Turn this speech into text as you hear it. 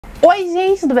Oi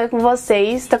gente, tudo bem com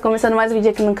vocês? Tá começando mais um vídeo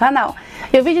aqui no canal.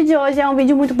 E o vídeo de hoje é um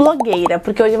vídeo muito blogueira,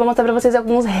 porque hoje eu vou mostrar pra vocês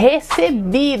alguns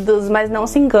recebidos, mas não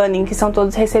se enganem, que são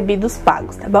todos recebidos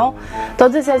pagos, tá bom?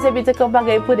 Todos esses recebidos aqui eu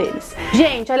paguei por eles.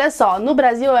 Gente, olha só, no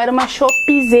Brasil eu era uma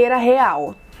shopezeira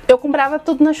real. Eu comprava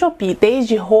tudo na Shopee,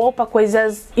 desde roupa,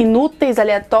 coisas inúteis,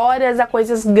 aleatórias, a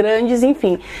coisas grandes,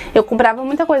 enfim. Eu comprava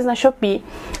muita coisa na Shopee.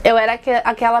 Eu era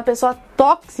aquela pessoa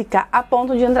tóxica a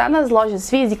ponto de entrar nas lojas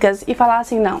físicas e falar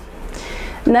assim, não,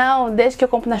 deixa que eu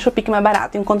compro na Shopee que é mais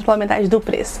barato, encontro pela metade do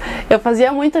preço. Eu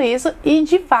fazia muito isso e,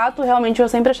 de fato, realmente eu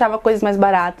sempre achava coisas mais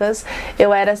baratas.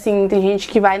 Eu era assim, tem gente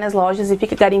que vai nas lojas e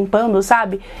fica garimpando,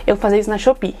 sabe? Eu fazia isso na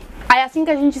Shopee. Aí assim que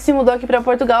a gente se mudou aqui pra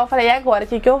Portugal, eu falei, e agora, o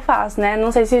que eu faço, né? Não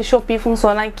sei se Shopee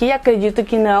funciona aqui, acredito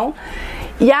que não.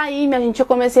 E aí, minha gente, eu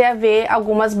comecei a ver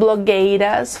algumas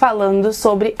blogueiras falando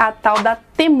sobre a tal da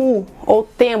Temu, ou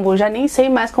Temu, já nem sei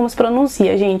mais como se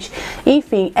pronuncia, gente.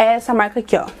 Enfim, é essa marca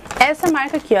aqui, ó. Essa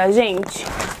marca aqui, ó, gente.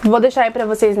 Vou deixar aí pra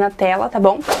vocês na tela, tá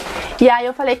bom? E aí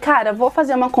eu falei, cara, vou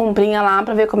fazer uma comprinha lá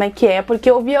pra ver como é que é, porque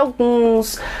eu vi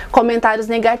alguns comentários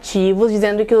negativos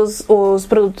dizendo que os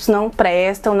produtos não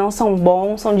prestam, não são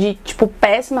bons, são de, tipo,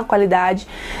 péssima qualidade.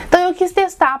 Então eu quis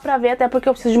testar pra ver, até porque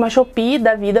eu preciso de uma Shopee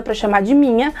da vida pra chamar de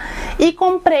minha. E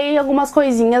comprei algumas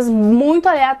coisinhas muito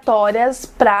aleatórias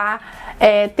pra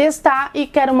testar e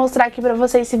quero mostrar aqui pra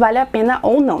vocês se vale a pena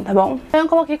ou não, tá bom? Então eu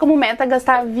coloquei como meta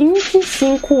gastar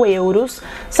 25 euros,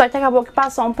 só que acabou que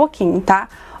passou um pouquinho, tá?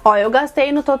 Ó, eu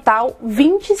gastei no total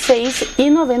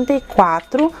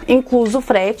R$26,94, incluso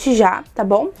frete já, tá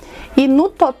bom? E no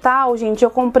total, gente, eu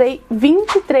comprei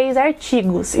 23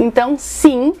 artigos. Então,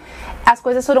 sim, as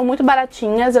coisas foram muito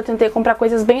baratinhas. Eu tentei comprar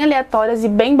coisas bem aleatórias e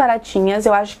bem baratinhas.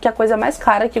 Eu acho que a coisa mais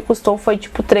cara que custou foi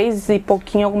tipo 3 e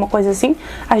pouquinho, alguma coisa assim.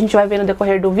 A gente vai ver no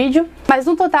decorrer do vídeo. Mas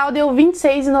no total deu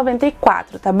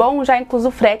R$26,94, tá bom? Já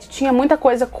incluso frete. Tinha muita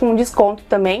coisa com desconto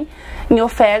também, em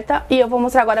oferta. E eu vou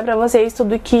mostrar agora pra vocês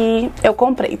tudo que eu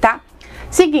comprei, tá?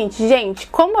 Seguinte, gente,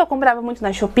 como eu comprava muito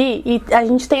na Shopee, e a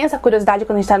gente tem essa curiosidade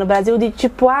quando a gente tá no Brasil, de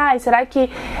tipo, será que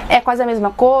é quase a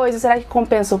mesma coisa? Será que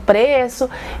compensa o preço?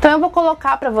 Então eu vou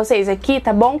colocar pra vocês aqui,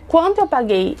 tá bom? Quanto eu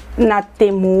paguei na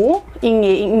Temu,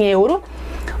 em euro.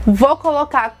 Vou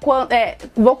colocar,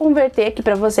 vou converter aqui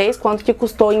pra vocês quanto que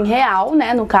custou em real,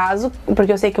 né, no caso,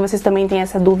 porque eu sei que vocês também têm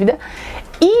essa dúvida.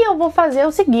 E eu vou fazer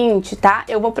o seguinte, tá?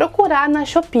 Eu vou procurar na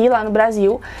Shopee, lá no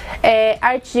Brasil,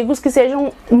 artigos que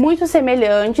sejam muito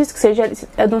semelhantes, que seja,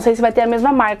 eu não sei se vai ter a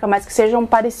mesma marca, mas que sejam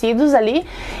parecidos ali.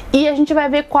 E a gente vai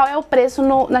ver qual é o preço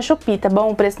na Shopee, tá bom?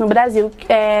 O preço no Brasil,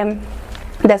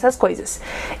 dessas coisas.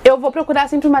 Eu vou procurar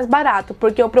sempre o mais barato,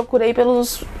 porque eu procurei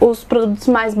pelos os produtos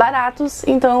mais baratos,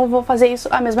 então eu vou fazer isso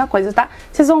a mesma coisa, tá?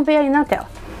 Vocês vão ver aí na tela.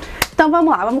 Então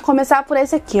vamos lá, vamos começar por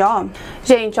esse aqui, ó.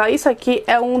 Gente, ó, isso aqui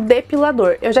é um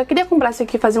depilador. Eu já queria comprar isso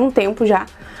aqui fazia um tempo já,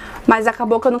 mas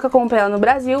acabou que eu nunca comprei lá no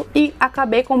Brasil e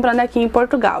acabei comprando aqui em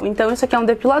Portugal. Então isso aqui é um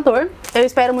depilador. Eu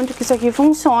espero muito que isso aqui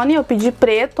funcione. Eu pedi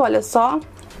preto, olha só.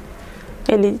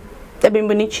 Ele é bem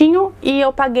bonitinho e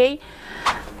eu paguei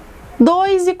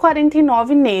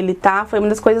R$2,49 nele, tá? Foi uma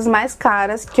das coisas mais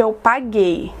caras que eu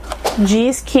paguei.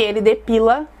 Diz que ele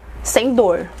depila sem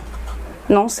dor.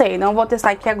 Não sei, não vou testar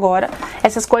aqui agora.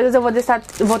 Essas coisas eu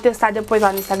vou testar depois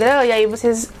lá no Instagram. E aí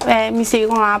vocês me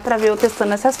sigam lá pra ver eu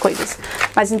testando essas coisas.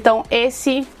 Mas então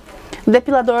esse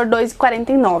depilador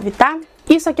R$2,49, tá?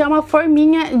 Isso aqui é uma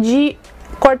forminha de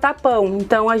cortar pão.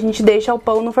 Então a gente deixa o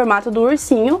pão no formato do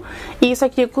ursinho. E isso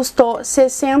aqui custou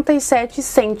 67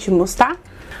 cêntimos, tá?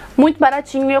 Muito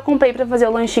baratinho, e eu comprei pra fazer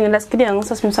o lanchinho das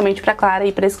crianças, principalmente pra Clara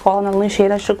ir pra escola na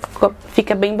lancheira, acho que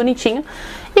fica bem bonitinho.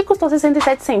 E custou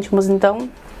 67 cêntimos, então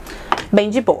bem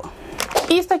de boa.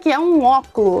 Isso aqui é um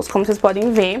óculos, como vocês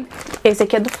podem ver. Esse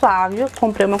aqui é do Flávio,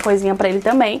 comprei uma coisinha pra ele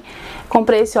também.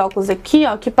 Comprei esse óculos aqui,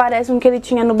 ó, que parece um que ele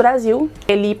tinha no Brasil.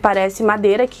 Ele parece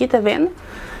madeira aqui, tá vendo?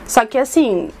 Só que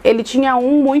assim, ele tinha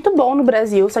um muito bom no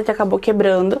Brasil, só que acabou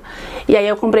quebrando. E aí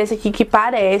eu comprei esse aqui que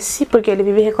parece, porque ele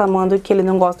vive reclamando que ele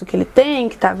não gosta do que ele tem,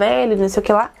 que tá velho, não sei o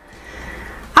que lá.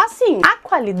 Assim, a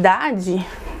qualidade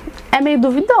é meio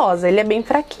duvidosa, ele é bem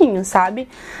fraquinho, sabe?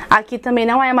 Aqui também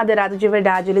não é madeirado de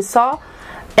verdade, ele só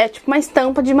é tipo uma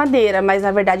estampa de madeira, mas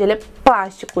na verdade ele é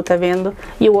plástico, tá vendo?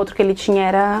 E o outro que ele tinha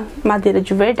era madeira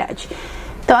de verdade.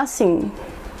 Então assim,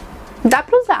 dá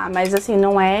pra usar, mas assim,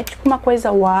 não é tipo uma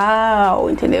coisa uau,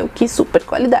 entendeu? Que super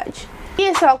qualidade. E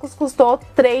esse óculos custou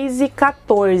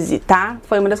R$3,14, tá?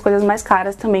 Foi uma das coisas mais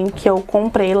caras também que eu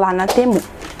comprei lá na Temu.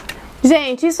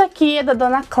 Gente, isso aqui é da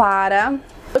Dona Clara.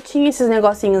 Eu tinha esses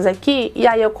negocinhos aqui e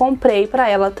aí eu comprei pra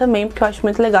ela também, porque eu acho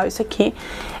muito legal isso aqui.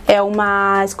 É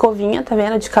uma escovinha, tá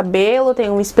vendo? De cabelo, tem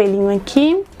um espelhinho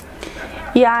aqui.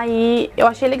 E aí eu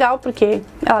achei legal porque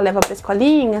ela leva pra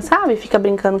escolinha, sabe? Fica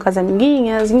brincando com as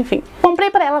amiguinhas, enfim. Comprei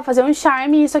pra ela fazer um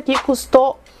charme e isso aqui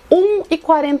custou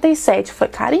R$1,47. Foi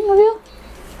carinho, viu?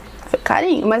 Foi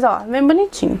carinho, mas ó, bem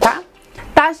bonitinho, tá?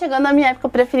 Tá chegando a minha época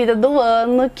preferida do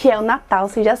ano, que é o Natal.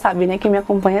 Vocês já sabem, né? Quem me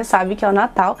acompanha sabe que é o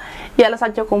Natal. E olha só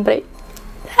que eu comprei.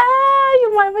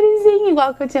 Ai, uma árvorezinha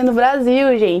igual que eu tinha no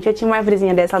Brasil, gente. Eu tinha uma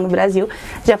árvorezinha dessa lá no Brasil.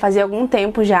 Já fazia algum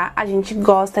tempo já. A gente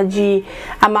gosta de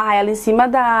amarrar ela em cima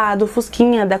do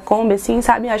fusquinha, da Kombi, assim,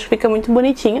 sabe? Eu acho que fica muito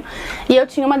bonitinho. E eu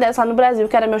tinha uma dessa lá no Brasil,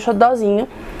 que era meu xodózinho.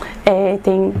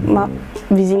 Tem uma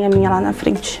vizinha minha lá na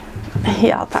frente.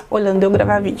 E ela tá olhando eu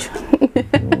gravar vídeo.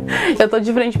 Eu tô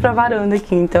de frente pra varanda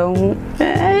aqui, então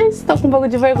estou com um pouco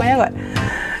de vergonha agora.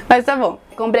 Mas tá bom.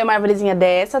 Comprei uma árvorezinha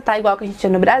dessa, tá? Igual que a gente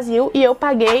tinha no Brasil. E eu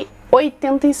paguei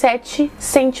 87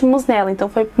 cêntimos nela. Então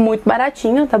foi muito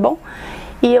baratinho, tá bom?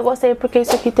 E eu gostei porque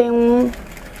isso aqui tem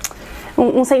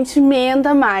um sentimento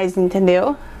a mais,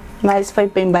 entendeu? Mas foi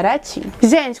bem baratinho.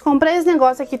 Gente, comprei esse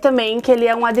negócio aqui também, que ele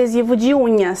é um adesivo de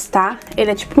unhas, tá?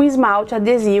 Ele é tipo um esmalte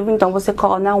adesivo, então você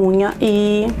cola na unha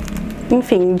e...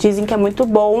 Enfim, dizem que é muito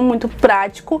bom, muito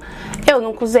prático. Eu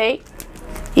nunca usei.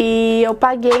 E eu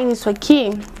paguei nisso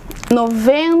aqui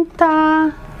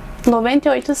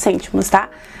 98 cêntimos, tá?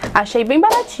 Achei bem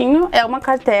baratinho. É uma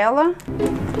cartela.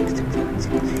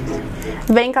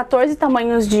 Vem 14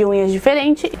 tamanhos de unhas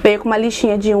diferentes. Veio com uma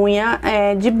lixinha de unha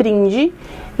de brinde.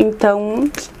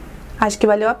 Então, acho que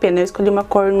valeu a pena. Eu escolhi uma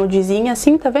cor nudezinha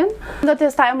assim, tá vendo? Quando eu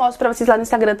testar, eu mostro pra vocês lá no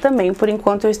Instagram também. Por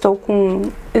enquanto, eu estou com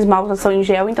esmaltação em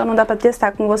gel, então não dá pra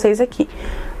testar com vocês aqui.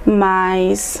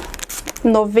 Mas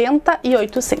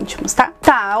 98 cêntimos, tá?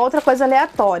 Tá, outra coisa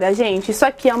aleatória, gente. Isso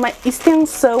aqui é uma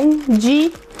extensão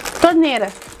de torneira.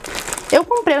 Eu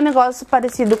comprei um negócio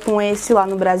parecido com esse lá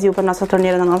no Brasil, pra nossa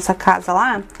torneira na nossa casa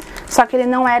lá. Só que ele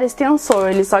não era extensor,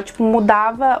 ele só, tipo,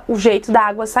 mudava o jeito da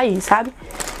água sair, sabe?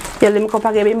 Eu lembro que eu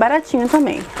paguei bem baratinho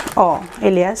também. Ó,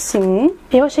 ele é assim.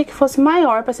 Eu achei que fosse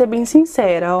maior, pra ser bem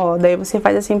sincera, ó. Daí você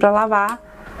faz assim pra lavar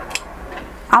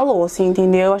a louça,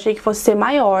 entendeu? Eu achei que fosse ser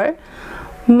maior,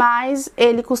 mas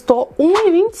ele custou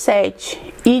R$1,27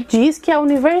 e diz que é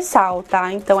universal,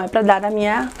 tá? Então é pra dar na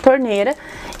minha torneira.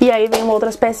 E aí vem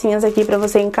outras pecinhas aqui pra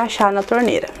você encaixar na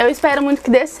torneira. Eu espero muito que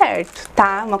dê certo,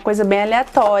 tá? Uma coisa bem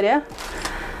aleatória.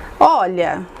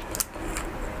 Olha,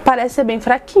 parece ser bem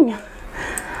fraquinho.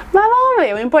 Mas vamos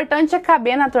ver, o importante é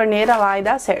caber na torneira lá e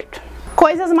dar certo.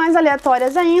 Coisas mais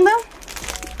aleatórias ainda.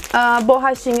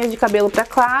 Borrachinha de cabelo pra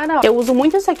Clara. Eu uso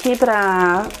muito isso aqui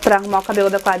pra arrumar o cabelo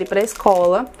da Clara e ir pra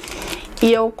escola.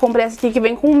 E eu comprei essa aqui que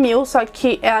vem com 1000, só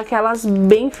que é aquelas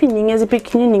bem fininhas e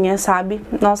pequenininhas, sabe?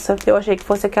 Nossa, eu achei que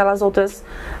fosse aquelas outras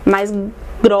mais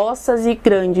grossas e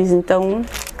grandes, então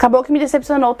acabou que me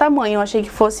decepcionou o tamanho. Eu achei que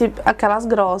fosse aquelas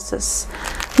grossas.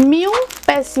 1000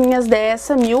 pecinhas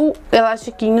dessa, 1000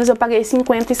 elastiquinhos, eu paguei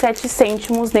 57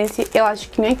 cêntimos nesse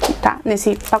elastiquinho aqui, tá?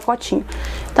 Nesse pacotinho.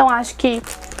 Então acho que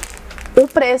o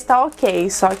preço tá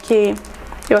ok, só que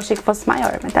eu achei que fosse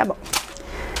maior, mas tá bom.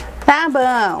 Tá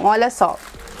bom, olha só.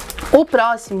 O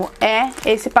próximo é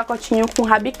esse pacotinho com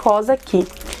rabicosa aqui.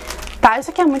 Tá,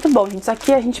 isso aqui é muito bom, gente. Isso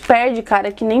aqui a gente perde,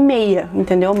 cara, que nem meia,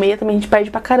 entendeu? Meia também a gente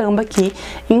perde pra caramba aqui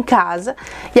em casa.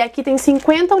 E aqui tem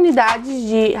 50 unidades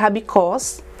de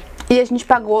rabicós. E a gente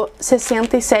pagou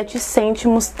 67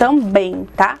 cêntimos também,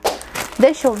 tá?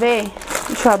 Deixa eu ver.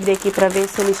 Deixa eu abrir aqui pra ver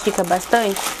se ele estica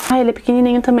bastante. Ah, ele é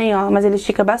pequenininho também, ó, mas ele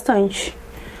estica bastante.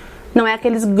 Não é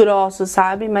aqueles grossos,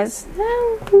 sabe? Mas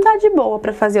dá de boa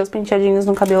pra fazer os penteadinhos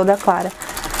no cabelo da Clara.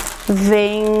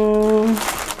 Vem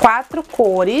 4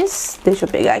 cores. Deixa eu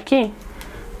pegar aqui.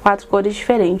 4 cores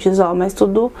diferentes, ó. Mas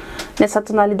tudo nessa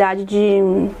tonalidade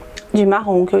de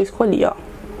marrom que eu escolhi, ó.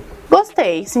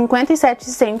 Gostei. 57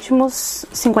 cêntimos.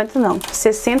 50 não.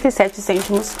 67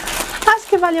 cêntimos. Acho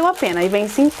que valeu a pena. E vem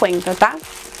 50, tá?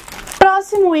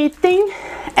 Próximo item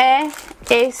é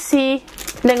esse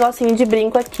negocinho de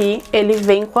brinco aqui. Ele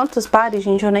vem quantos pares,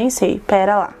 gente? Eu nem sei.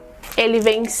 Pera lá. Ele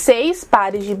vem 6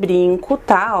 pares de brinco,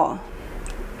 tá? Ó.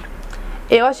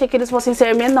 Eu achei que eles fossem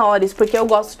ser menores, porque eu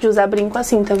gosto de usar brinco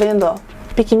assim, tá vendo, ó?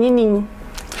 Pequenininho.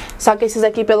 Só que esses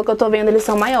aqui, pelo que eu tô vendo, eles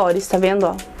são maiores, tá vendo,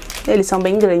 ó? Eles são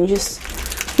bem grandes.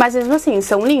 Mas mesmo assim,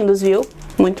 são lindos, viu?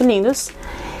 Muito lindos.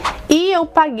 E eu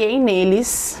paguei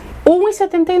neles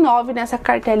R$1,79 nessa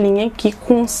cartelinha aqui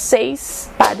com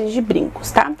 6 pares de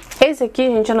brincos, tá? Esse aqui,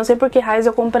 gente, eu não sei por que raios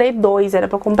eu comprei 2, era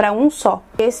pra comprar um só.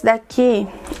 Esse daqui,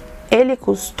 ele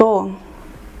custou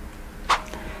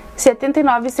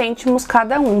 79 cêntimos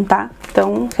cada um, tá?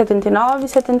 Então, 79 e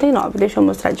 79. Deixa eu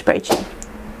mostrar de pertinho.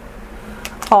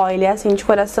 Ó, ele é assim de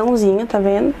coraçãozinho, tá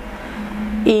vendo?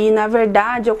 E, na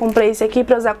verdade, eu comprei esse aqui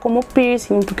pra usar como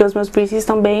piercing, porque os meus piercings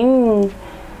estão bem...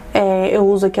 eu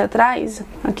uso aqui atrás,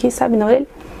 aqui, sabe, na orelha.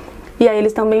 E aí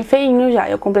eles estão bem feinhos já.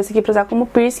 Eu comprei esse aqui pra usar como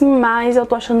piercing, mas eu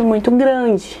tô achando muito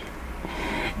grande.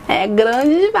 É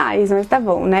grande demais, mas tá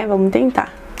bom, né? Vamos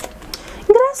tentar.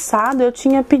 Engraçado, eu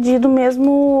tinha pedido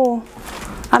mesmo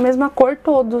a mesma cor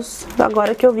todos.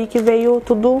 Agora que eu vi que veio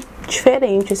tudo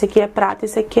diferente. Esse aqui é prata,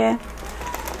 esse aqui é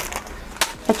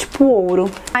tipo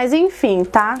ouro. Mas enfim,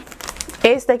 tá?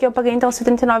 Esse daqui eu paguei então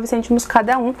 79 cêntimos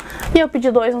cada um. E eu pedi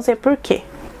dois, não sei porquê.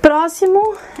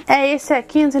 Próximo é esse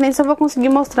aqui, não sei nem se eu vou conseguir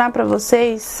mostrar pra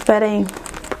vocês. Espera aí.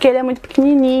 Porque ele é muito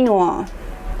pequenininho, ó.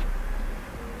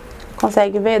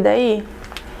 Consegue ver daí?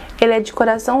 Ele é de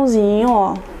coraçãozinho,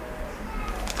 ó.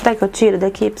 Será que eu tiro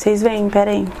daqui pra vocês verem?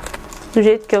 Pera aí. Do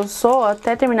jeito que eu sou,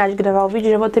 até terminar de gravar o vídeo,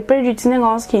 já vou ter perdido esse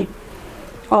negócio aqui.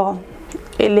 Ó.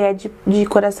 Ele é de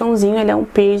coraçãozinho, ele é um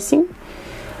piercing.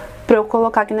 Pra eu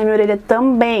colocar aqui na minha orelha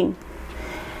também.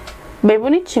 Bem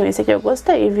bonitinho. Esse aqui eu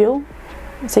gostei, viu?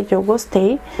 Esse aqui eu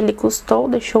gostei. Ele custou,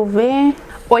 deixa eu ver,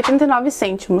 89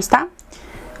 cêntimos, tá?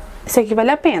 Esse aqui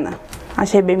vale a pena.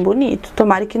 Achei bem bonito.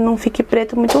 Tomara que não fique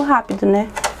preto muito rápido, né?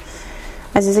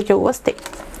 Mas esse aqui eu gostei.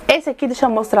 Esse aqui, deixa eu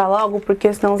mostrar logo,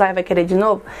 porque senão o Zay vai querer de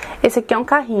novo. Esse aqui é um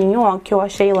carrinho, ó, que eu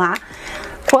achei lá.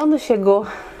 Quando chegou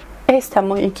esse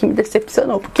tamanho aqui, me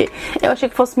decepcionou, porque eu achei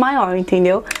que fosse maior,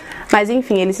 entendeu? Mas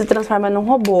enfim, ele se transforma num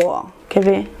robô, ó. Quer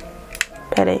ver?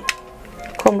 Pera aí.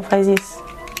 Como faz isso?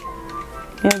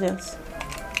 Meu Deus.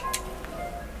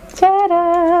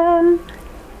 Tcharam!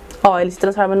 Ó, ele se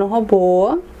transforma num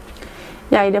robô.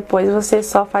 E aí depois você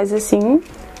só faz assim.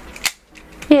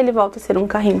 E ele volta a ser um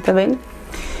carrinho, tá vendo?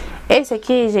 Esse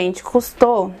aqui, gente,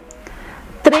 custou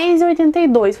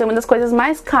R$3,82. Foi uma das coisas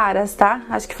mais caras, tá?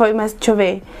 Acho que foi mais, deixa eu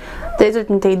ver,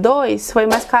 R$3,82 foi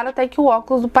mais caro até que o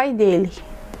óculos do pai dele.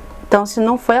 Então, se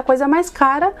não foi a coisa mais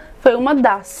cara, foi uma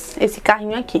das, esse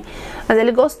carrinho aqui. Mas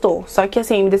ele gostou, só que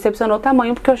assim, me decepcionou o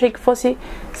tamanho, porque eu achei que fosse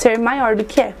ser maior do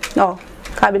que é. Ó,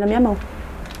 cabe na minha mão.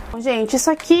 Bom, gente,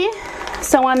 isso aqui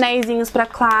são anéisinhos pra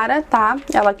Clara, tá?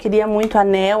 Ela queria muito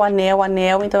anel,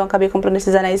 então eu acabei comprando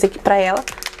esses anéis aqui pra ela.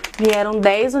 Vieram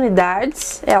 10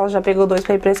 unidades, ela já pegou 2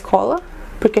 pra ir pra escola,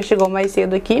 porque chegou mais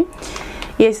cedo aqui.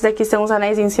 E esses aqui são os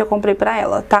anéisinhos que eu comprei pra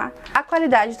ela, tá? A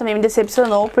qualidade também me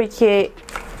decepcionou, porque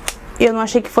eu não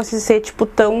achei que fosse ser, tipo,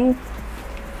 tão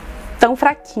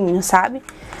fraquinho, sabe?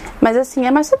 Mas assim,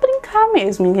 é mais pra brincar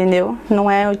mesmo, entendeu? Não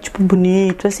é, tipo,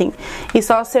 bonito, assim. E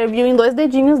só serviu em 2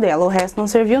 dedinhos dela, o resto não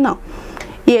serviu, não.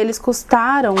 E eles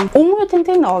custaram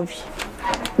R$1,89.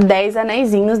 10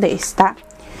 anéisinhos desses, tá?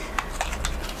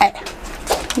 É,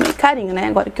 meio carinho, né?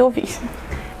 Agora que eu vi.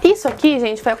 Isso aqui,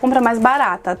 gente, foi a compra mais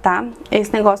barata, tá?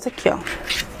 Esse negócio aqui, ó.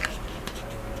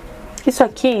 Isso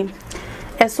aqui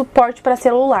é suporte pra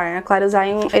celular. A Clara e o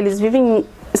Zay, eles vivem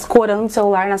escorando o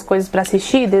celular nas coisas pra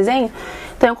assistir desenho.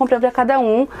 Então eu comprei pra cada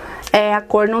um. A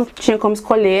cor não tinha como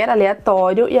escolher, era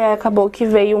aleatório. E aí acabou que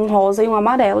veio um rosa e um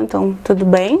amarelo, então tudo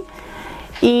bem.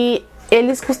 E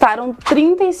eles custaram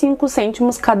 35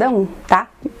 cêntimos cada um, tá?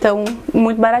 Então,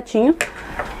 muito baratinho.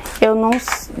 Eu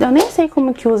nem sei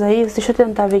como que usa isso. Deixa eu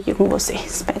tentar ver aqui com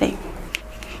vocês. Espera aí.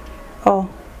 Ó.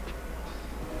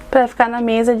 Pra ficar na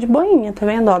mesa de boinha, tá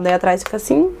vendo? Ó, daí atrás fica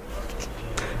assim.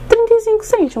 35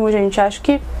 cêntimos, gente. Acho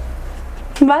que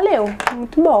valeu.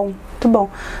 Muito bom, muito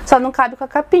bom. Só não cabe com a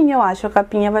capinha, eu acho. A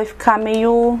capinha vai ficar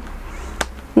meio...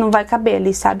 Não vai caber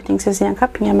ali, sabe? Tem que ser sem a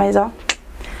capinha, mas ó.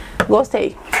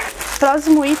 Gostei.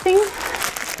 Próximo item,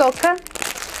 touca.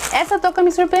 Essa touca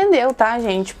me surpreendeu, tá,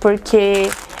 gente? Porque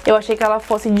eu achei que ela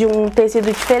fosse de um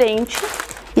tecido diferente.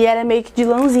 E ela é meio que de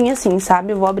lãzinha assim,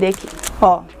 sabe? Eu vou abrir aqui,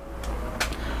 ó.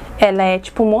 Ela é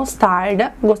tipo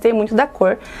mostarda. Gostei muito da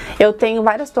cor. Eu tenho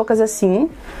várias toucas assim.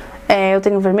 Eu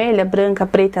tenho vermelha, branca,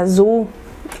 preta, azul.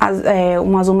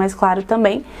 Um azul mais claro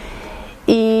também.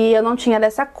 E eu não tinha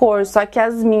dessa cor, só que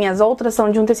as minhas outras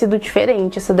são de um tecido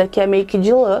diferente. Essa daqui é meio que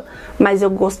de lã, mas eu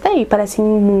gostei, parece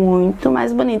muito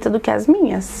mais bonita do que as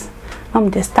minhas. Vamos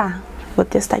testar? Vou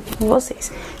testar aqui com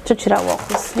vocês. Deixa eu tirar o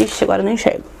óculos. Ixi, agora eu não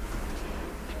enxergo.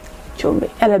 Deixa eu ver.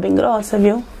 Ela é bem grossa,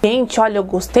 viu? Gente, olha, eu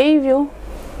gostei, viu?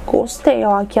 Gostei,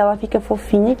 ó. Aqui ela fica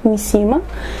fofinha aqui em cima.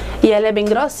 E ela é bem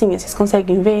grossinha, vocês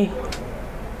conseguem ver?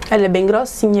 Ela é bem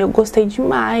grossinha, eu gostei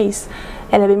demais.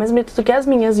 Ela é bem mais bonita do que as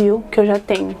minhas, viu? Que eu já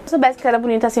tenho. Se eu soubesse que era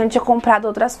bonita assim, eu tinha comprado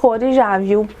outras cores já,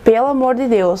 viu? Pelo amor de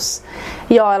Deus.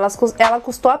 E ó, ela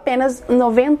custou apenas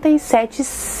 97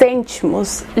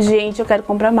 cêntimos. Gente, eu quero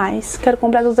comprar mais. Quero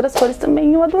comprar as outras cores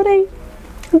também. Eu adorei.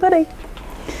 Adorei.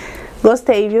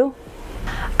 Gostei, viu?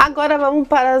 Agora vamos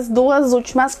para as duas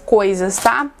últimas coisas,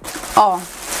 tá? Ó,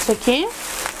 isso aqui.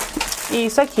 e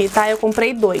isso aqui, tá? Eu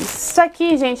comprei 2. Isso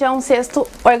aqui, gente, é um cesto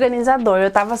organizador.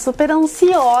 Eu tava super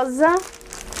ansiosa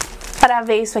pra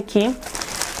ver isso aqui,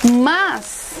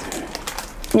 mas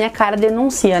minha cara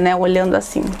denuncia, né? Olhando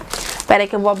assim. Pera aí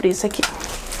que eu vou abrir isso aqui.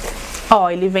 Ó,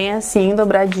 ele vem assim,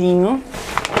 dobradinho.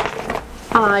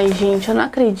 Ai, gente, eu não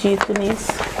acredito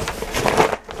nisso.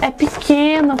 É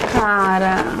pequeno,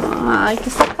 cara. Ai, que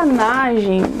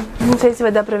sacanagem. Não sei se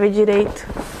vai dar pra ver direito.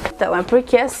 Então, é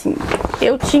porque assim,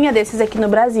 eu tinha desses aqui no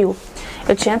Brasil.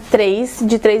 Eu tinha 3,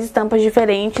 de 3 estampas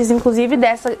diferentes, inclusive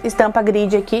dessa estampa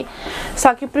grid aqui.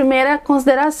 Só que, primeira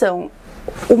consideração,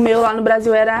 o meu lá no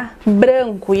Brasil era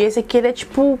branco e esse aqui ele é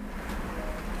tipo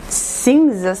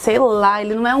cinza, sei lá,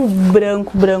 ele não é um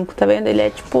branco, tá vendo? Ele é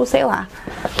tipo, sei lá.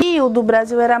 E o do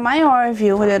Brasil era maior,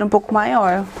 viu? Ele era um pouco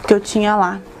maior que eu tinha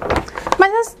lá.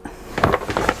 Mas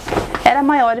era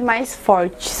maior e mais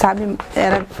forte, sabe?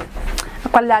 A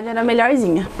qualidade era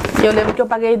melhorzinha. E eu lembro que eu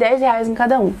paguei 10 reais em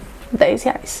cada um. 10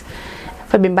 reais.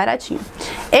 Foi bem baratinho.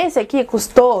 Esse aqui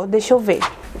custou, deixa eu ver,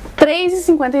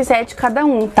 R$3,57 cada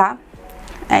um, tá?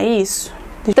 É isso.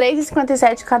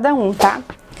 R$3,57 cada um, tá?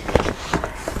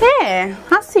 É,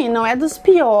 assim, não é dos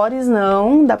piores,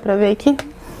 não. Dá pra ver aqui.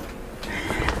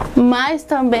 Mas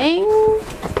também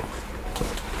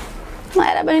não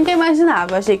era bem o que eu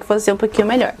imaginava. Achei que fosse ser um pouquinho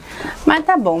melhor. Mas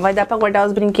tá bom, vai dar pra guardar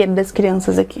os brinquedos das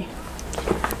crianças aqui.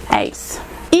 É isso.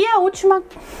 E a última...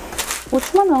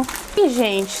 Última não. E,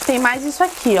 gente, tem mais isso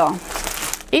aqui, ó.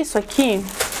 Isso aqui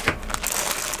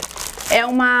é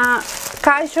uma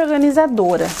caixa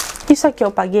organizadora. Isso aqui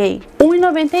eu paguei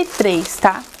R$1,93,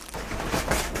 tá?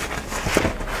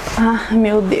 Ah,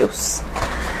 meu Deus.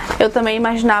 Eu também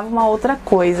imaginava uma outra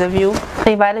coisa, viu?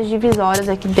 Tem várias divisórias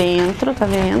aqui dentro, tá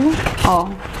vendo? Ó.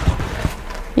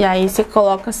 E aí você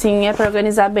coloca assim, é pra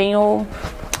organizar bem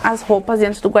as roupas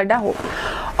dentro do guarda-roupa.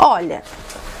 Olha,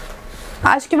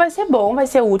 acho que vai ser bom, vai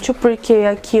ser útil, porque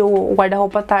aqui o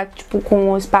guarda-roupa tá, tipo,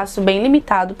 com um espaço bem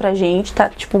limitado pra gente, tá,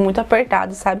 tipo, muito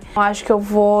apertado, sabe? Eu acho que eu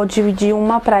vou dividir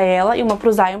uma pra ela e uma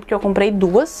pro Zion, porque eu comprei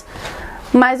 2.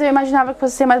 Mas eu imaginava que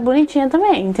fosse ser mais bonitinha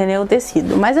também, entendeu? O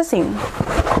tecido. Mas assim,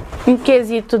 em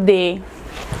quesito de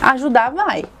ajudar,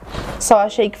 vai. Só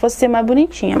achei que fosse ser mais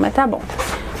bonitinha, mas tá bom.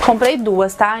 Comprei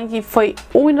 2, tá? E foi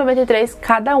R$1,93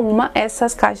 cada uma,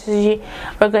 essas caixas de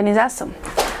organização.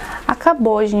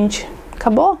 Acabou, gente.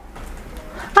 Acabou?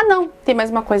 Ah, não. Tem mais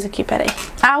uma coisa aqui, peraí.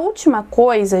 A última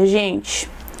coisa, gente,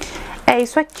 é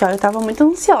isso aqui, ó. Eu tava muito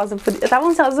ansiosa. Eu tava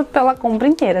ansiosa pela compra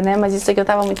inteira, né? Mas isso aqui eu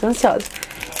tava muito ansiosa.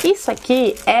 Isso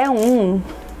aqui é um...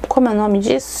 Como é o nome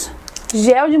disso?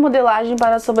 Gel de modelagem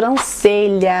para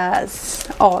sobrancelhas.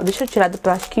 Ó, deixa eu tirar do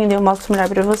plastiquinho e eu mostro melhor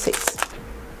pra vocês.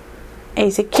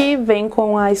 Esse aqui vem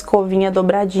com a escovinha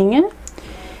dobradinha.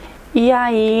 E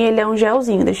aí ele é um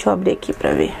gelzinho. Deixa eu abrir aqui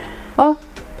pra ver. Ó,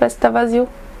 parece que tá vazio.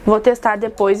 Vou testar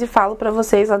depois e falo pra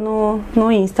vocês lá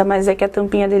no Insta. Mas é que a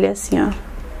tampinha dele é assim, ó.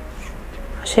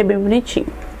 Achei bem bonitinho.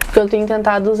 Porque eu tenho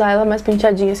tentado usar ela mais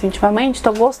penteadinha assim ultimamente.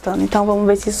 Tô gostando. Então vamos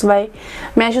ver se isso vai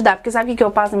me ajudar. Porque sabe o que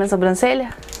eu passo na minha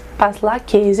sobrancelha? Passo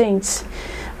laque, gente.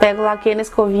 Pego o laque na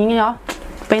escovinha e ó,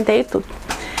 penteio tudo.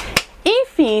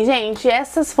 Enfim, gente,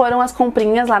 essas foram as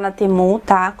comprinhas lá na Temu,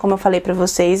 tá? Como eu falei pra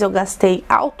vocês, eu gastei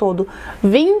ao todo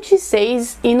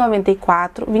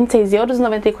R$26,94,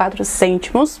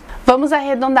 €26,94. Vamos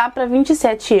arredondar pra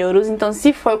 27 euros, então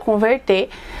se for converter,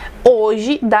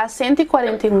 hoje dá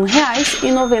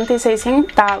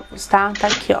R$141,96, tá? Tá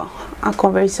aqui, ó, a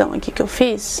conversão aqui que eu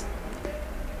fiz.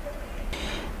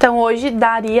 Então hoje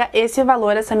daria esse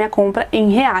valor, essa minha compra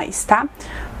em reais, tá?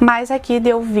 Mas aqui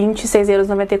deu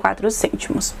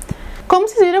R$26,94. Como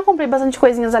vocês viram, eu comprei bastante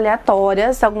coisinhas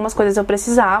aleatórias. Algumas coisas eu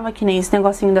precisava, que nem esse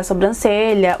negocinho da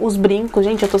sobrancelha, os brincos.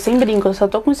 Gente, eu tô sem brinco, eu só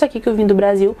tô com isso aqui que eu vim do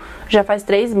Brasil já faz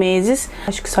 3 meses.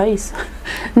 Acho que só isso.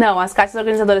 Não, as caixas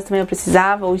organizadoras também eu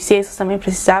precisava, os cestos também eu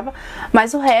precisava.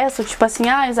 Mas o resto, tipo assim,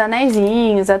 os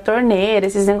anéisinhos, a torneira,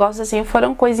 esses negócios assim,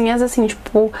 foram coisinhas assim,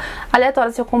 tipo,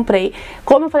 aleatórias que eu comprei.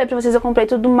 Como eu falei pra vocês, eu comprei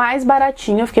tudo mais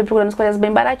baratinho. Eu fiquei procurando as coisas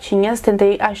bem baratinhas,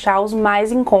 tentei achar os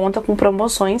mais em conta, com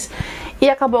promoções. E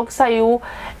acabou que saiu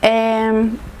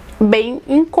bem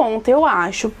em conta, eu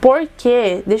acho.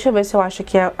 Porque, deixa eu ver se eu acho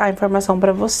aqui a informação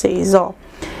pra vocês, ó.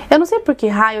 Eu não sei por que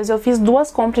raios eu fiz 2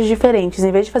 compras diferentes.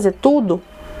 Em vez de fazer tudo,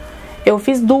 eu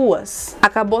fiz 2.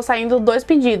 Acabou saindo 2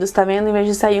 pedidos, tá vendo? Em vez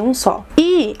de sair um só.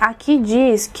 E aqui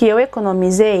diz que eu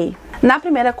economizei na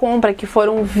primeira compra, que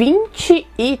foram 20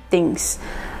 itens.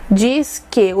 Diz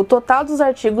que o total dos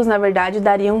artigos, na verdade,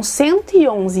 dariam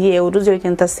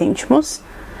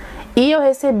 €111,80. E eu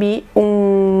recebi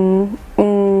um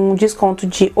desconto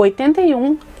de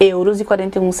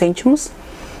 €81,41.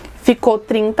 ficou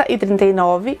 30 e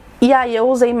 39. E aí eu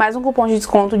usei mais um cupom de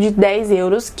desconto de 10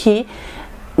 euros, que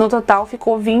no total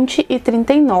ficou 20 e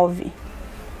 39.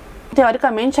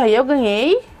 Teoricamente aí eu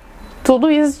ganhei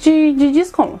tudo isso de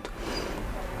desconto.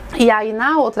 E aí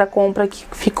na outra compra que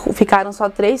ficaram só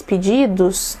 3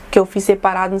 pedidos, que eu fiz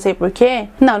separado, não sei porquê.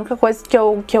 Não, a única coisa que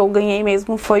eu ganhei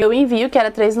mesmo foi o envio, que era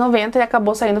R$3,90 e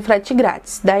acabou saindo frete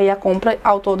grátis. Daí a compra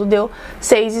ao todo deu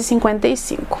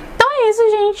R$6,55. Então é isso,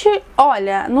 gente.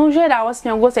 Olha, no geral, assim,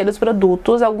 eu gostei dos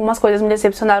produtos. Algumas coisas me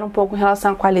decepcionaram um pouco em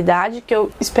relação à qualidade, que eu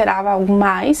esperava algo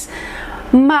mais.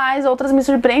 Mas outras me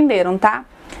surpreenderam, tá?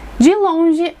 De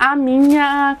longe, a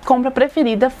minha compra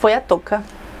preferida foi a touca.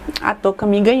 A touca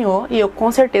me ganhou e eu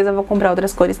com certeza vou comprar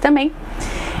outras cores também.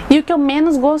 E o que eu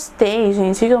menos gostei,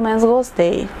 gente, o que eu menos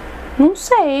gostei? Não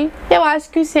sei. Eu acho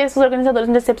que os cestos organizadores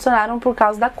me decepcionaram por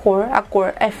causa da cor. A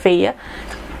cor é feia.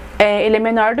 Ele é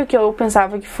menor do que eu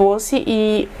pensava que fosse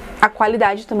e a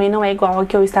qualidade também não é igual ao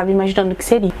que eu estava imaginando que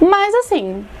seria. Mas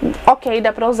assim, ok,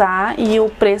 dá pra usar e o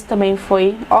preço também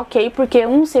foi ok, porque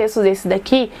um cesto desse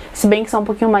daqui, se bem que são um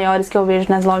pouquinho maiores que eu vejo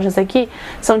nas lojas aqui,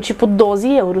 são tipo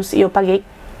 12 euros e eu paguei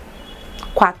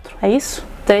 4, é isso?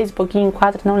 3 e pouquinho,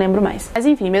 4, não lembro mais. Mas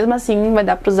enfim, mesmo assim vai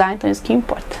dar pra usar, então isso que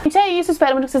importa. Gente, é isso,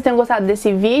 espero muito que vocês tenham gostado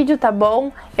desse vídeo, tá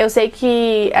bom? Eu sei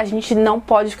que a gente não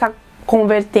pode ficar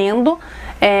convertendo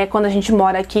quando a gente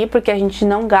mora aqui, porque a gente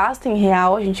não gasta em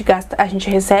real, a gente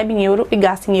recebe em euro e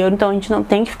gasta em euro, então a gente não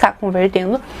tem que ficar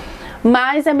convertendo.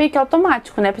 Mas é meio que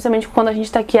automático, né? Principalmente quando a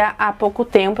gente tá aqui há pouco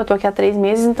tempo, eu tô aqui há 3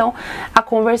 meses, então a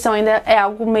conversão ainda é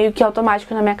algo meio que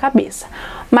automático na minha cabeça.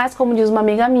 Mas como diz uma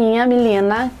amiga minha,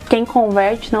 Milena, quem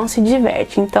converte não se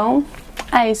diverte. Então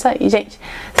é isso aí, gente.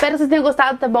 Espero que vocês tenham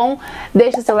gostado, tá bom?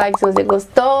 Deixa seu like se você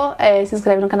gostou, se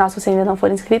inscreve no canal se você ainda não for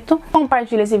inscrito.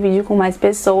 Compartilha esse vídeo com mais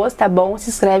pessoas, tá bom?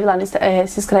 Se inscreve lá no...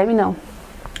 se inscreve não.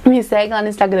 Me segue lá no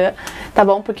Instagram, tá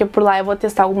bom? Porque por lá eu vou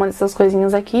testar algumas dessas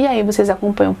coisinhas aqui, aí vocês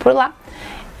acompanham por lá.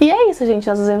 E é isso, gente.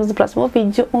 Nós nos vemos no próximo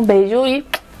vídeo. Um beijo e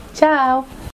tchau!